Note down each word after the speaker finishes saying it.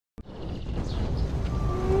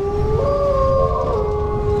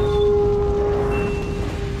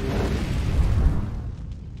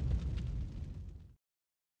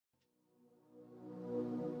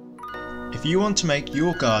you want to make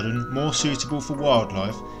your garden more suitable for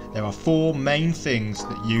wildlife, there are 4 main things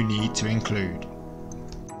that you need to include.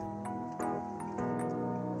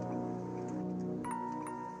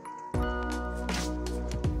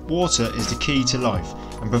 Water is the key to life,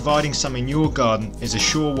 and providing some in your garden is a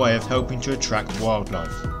sure way of helping to attract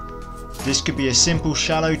wildlife. This could be a simple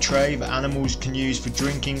shallow tray that animals can use for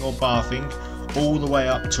drinking or bathing, all the way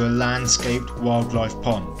up to a landscaped wildlife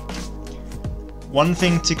pond. One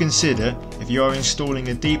thing to consider if you are installing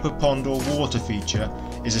a deeper pond or water feature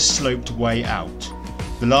is a sloped way out.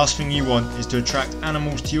 The last thing you want is to attract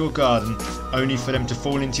animals to your garden only for them to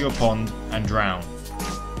fall into your pond and drown.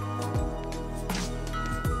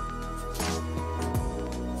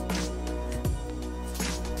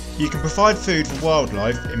 You can provide food for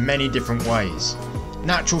wildlife in many different ways.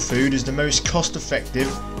 Natural food is the most cost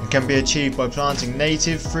effective and can be achieved by planting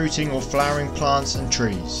native fruiting or flowering plants and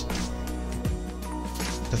trees.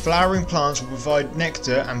 The flowering plants will provide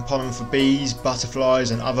nectar and pollen for bees,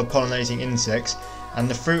 butterflies and other pollinating insects, and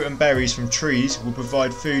the fruit and berries from trees will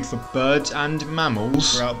provide food for birds and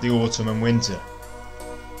mammals throughout the autumn and winter.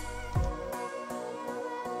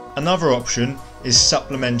 Another option is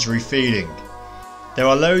supplementary feeding. There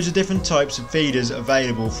are loads of different types of feeders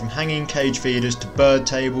available, from hanging cage feeders to bird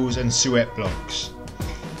tables and suet blocks.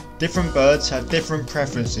 Different birds have different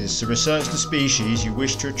preferences, so research the species you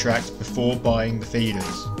wish to attract before buying the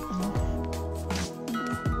feeders.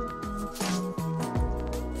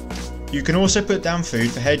 You can also put down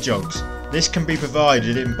food for hedgehogs. This can be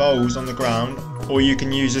provided in bowls on the ground, or you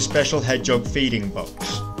can use a special hedgehog feeding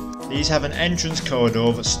box. These have an entrance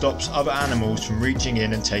corridor that stops other animals from reaching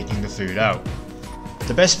in and taking the food out.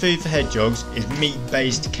 The best food for hedgehogs is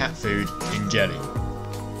meat-based cat food in jelly.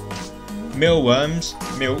 Mealworms,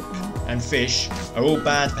 milk and fish are all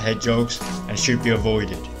bad for hedgehogs and should be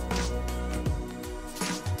avoided.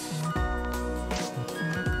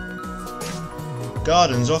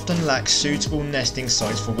 Gardens often lack suitable nesting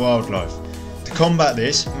sites for wildlife. To combat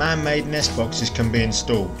this, man-made nest boxes can be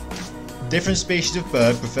installed. Different species of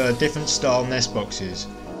bird prefer different style nest boxes.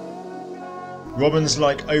 Robins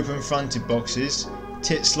like open-fronted boxes,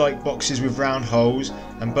 tits like boxes with round holes,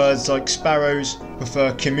 and birds like sparrows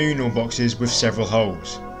prefer communal boxes with several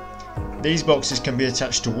holes. These boxes can be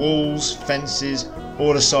attached to walls, fences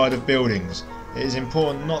or the side of buildings. It is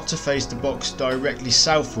important not to face the box directly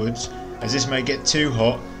southwards, as this may get too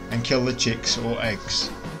hot and kill the chicks or eggs.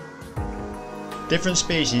 Different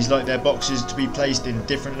species like their boxes to be placed in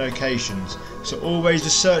different locations, so always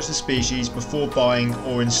research the species before buying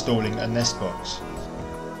or installing a nest box.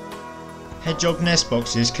 Hedgehog nest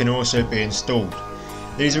boxes can also be installed.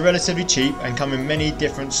 These are relatively cheap and come in many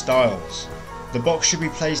different styles. The box should be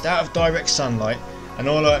placed out of direct sunlight, and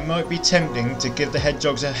although it might be tempting to give the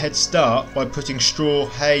hedgehogs a head start by putting straw,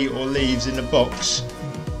 hay or leaves in the box,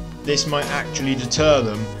 this might actually deter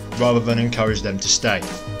them rather than encourage them to stay.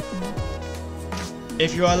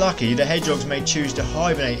 If you are lucky, the hedgehogs may choose to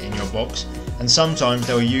hibernate in your box, and sometimes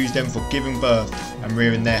they will use them for giving birth and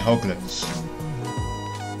rearing their hoglets.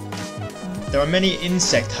 There are many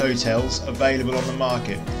insect hotels available on the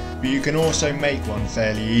market, but you can also make one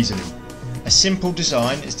fairly easily. A simple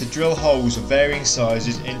design is to drill holes of varying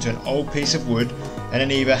sizes into an old piece of wood and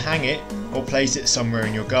then either hang it or place it somewhere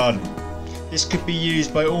in your garden. This could be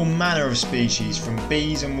used by all manner of species, from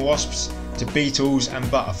bees and wasps to beetles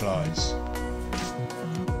and butterflies.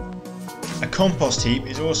 A compost heap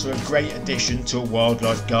is also a great addition to a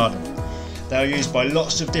wildlife garden. They are used by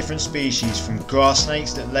lots of different species, from grass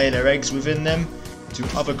snakes that lay their eggs within them to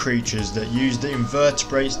other creatures that use the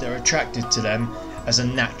invertebrates that are attracted to them as a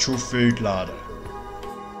natural food larder.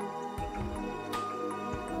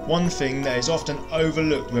 One thing that is often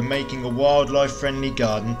overlooked when making a wildlife friendly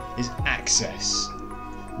garden is access.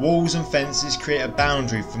 Walls and fences create a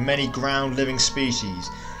boundary for many ground living species,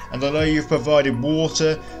 and although you've provided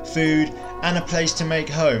water, food and a place to make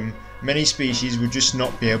home, many species will just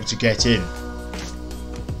not be able to get in.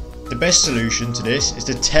 The best solution to this is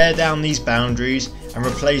to tear down these boundaries and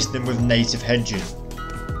replace them with native hedging.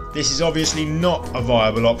 This is obviously not a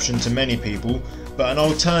viable option to many people, but an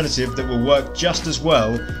alternative that will work just as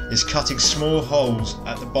well is cutting small holes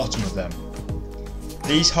at the bottom of them.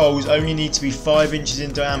 These holes only need to be 5 inches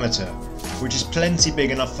in diameter, which is plenty big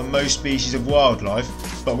enough for most species of wildlife,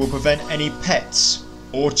 but will prevent any pets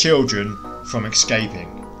or children from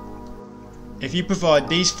escaping. If you provide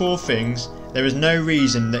these 4 things, there is no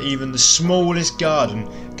reason that even the smallest garden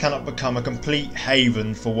cannot become a complete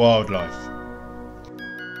haven for wildlife.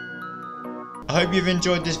 I hope you've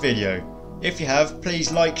enjoyed this video. If you have,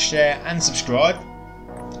 please like, share and subscribe.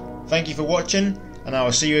 Thank you for watching, and I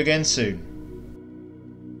will see you again soon.